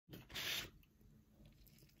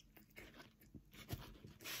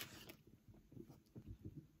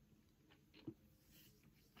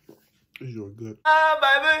Because you're good.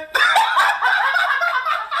 Baby.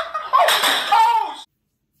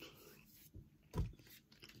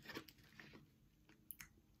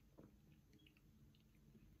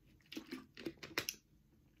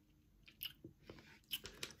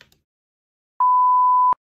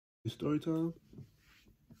 Story time.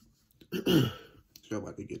 So I'm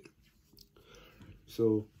about to get it.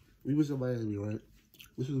 So we was in Miami, right?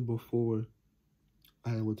 This was before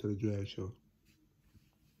I went to the drag show.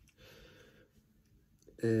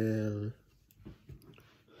 And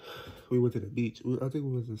we went to the beach. I think it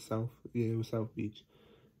was in South. Yeah, it was South Beach.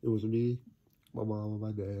 It was me, my mom, and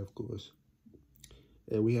my dad, of course.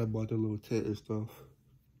 And we had bought a little tent and stuff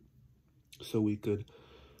so we could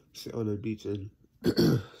sit on the beach and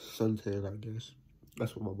suntan, I guess.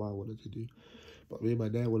 That's what my mom wanted to do. But me and my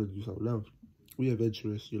dad wanted to do something else. We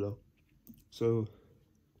adventurous, you know. So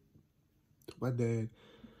my dad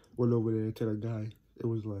went over there to the guy. It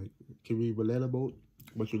was like, can we banana boat?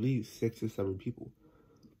 But you need 6 or 7 people.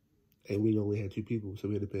 And we only had 2 people, so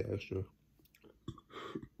we had to pay extra.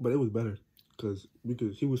 But it was better because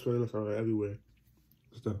he was showing us around everywhere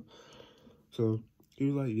and stuff. So he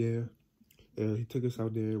was like, yeah. And he took us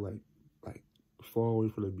out there like far away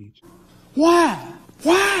from the beach. Why?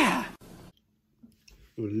 Why?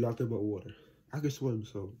 It was nothing but water. I could swim,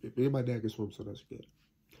 so me and my dad could swim, so that's good.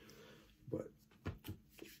 But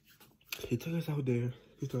he took us out there.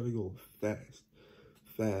 He started going fast.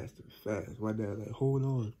 My dad like, hold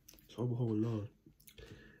on. So I'm holding on.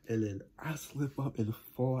 And then I slip up and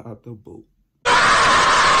fall out the boat.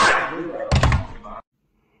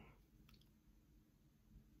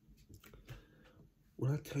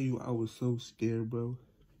 When I tell you I was so scared, bro,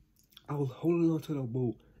 I was holding on to the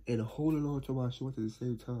boat and holding on to my shorts at the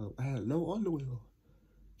same time. I had no underwear on.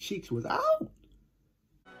 Cheeks was out.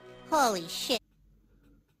 Holy shit.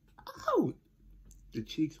 Out. The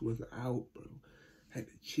cheeks was out, bro. Had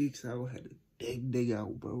the cheeks out, had the ding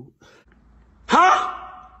out, bro. Huh?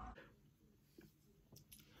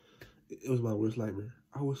 It was my worst nightmare.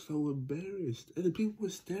 I was so embarrassed. And the people were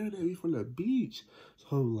staring at me from the beach.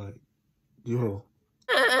 So I'm like, yo,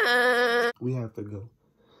 we have to go.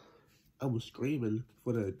 I was screaming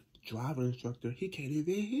for the driver instructor. He can't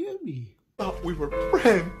even hear me. Thought we were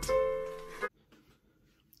friends.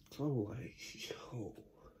 So I'm like, yo,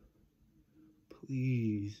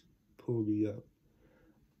 please pull me up.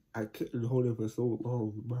 I couldn't hold it for so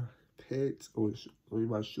long. My pants,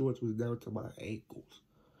 my shorts was down to my ankles.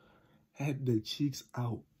 Had the cheeks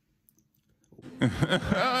out.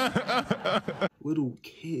 Little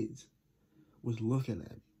kids was looking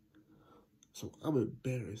at me. So I'm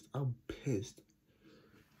embarrassed. I'm pissed.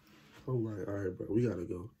 I'm like, all right, bro, we gotta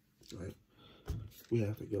go. Like, we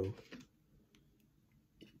have to go.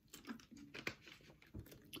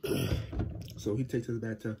 So he takes us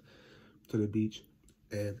back to the beach,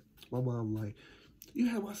 and my mom like, you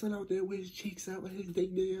have my son out there with his cheeks out and his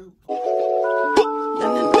dick down.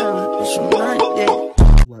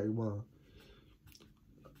 Like, Mom,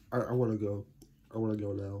 I want to go. I want to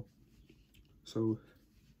go now. So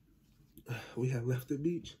we have left the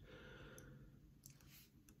beach,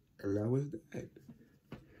 and that was that.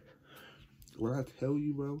 When I tell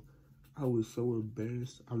you, bro, I was so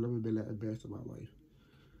embarrassed. I've never been that embarrassed in my life.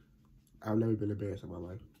 I've never been embarrassed in my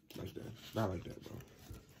life like that. Not like that, bro.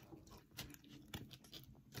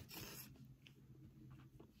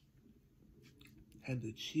 Had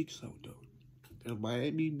the cheeks out, though. At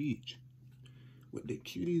Miami Beach. With the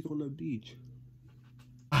cuties on the beach.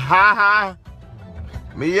 Ha ha.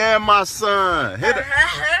 Me and my son. Hit it.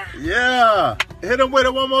 Yeah. Hit him with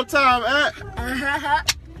it one more time, eh?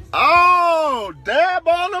 Oh, dab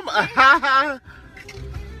on him.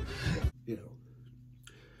 You know,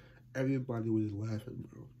 everybody was laughing,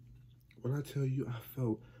 bro. When I tell you, I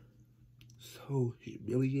felt so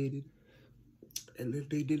humiliated. And then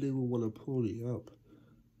they didn't even want to pull me up.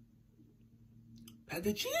 Had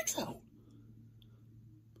the cheeks out.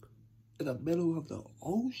 In the middle of the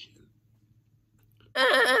ocean.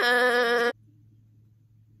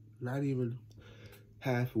 Not even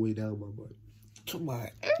halfway down my butt. To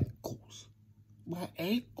my ankles. My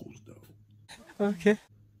ankles, though. Okay.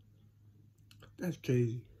 That's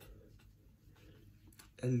crazy.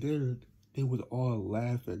 And then they was all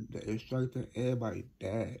laughing. The instructor and my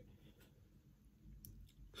dad.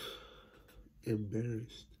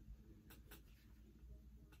 Embarrassed.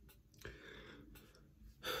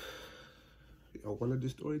 Y'all wanted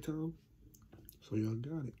this story time? So y'all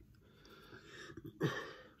got it.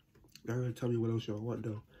 Y'all gotta tell me what else y'all want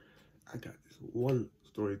though. I got this one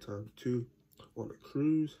story time, 2 on a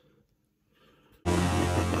cruise.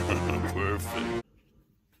 Perfect.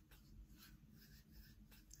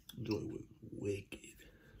 joint was wicked.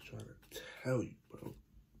 I'm trying to tell you, bro.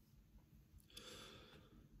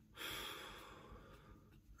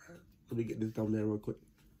 Let me get this thumbnail real quick.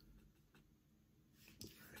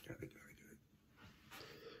 Got it.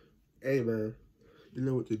 Hey, man. You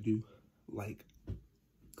know what to do. Like,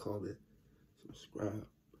 comment, subscribe.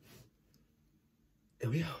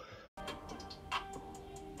 And we out.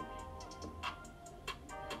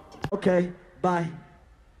 Okay, bye.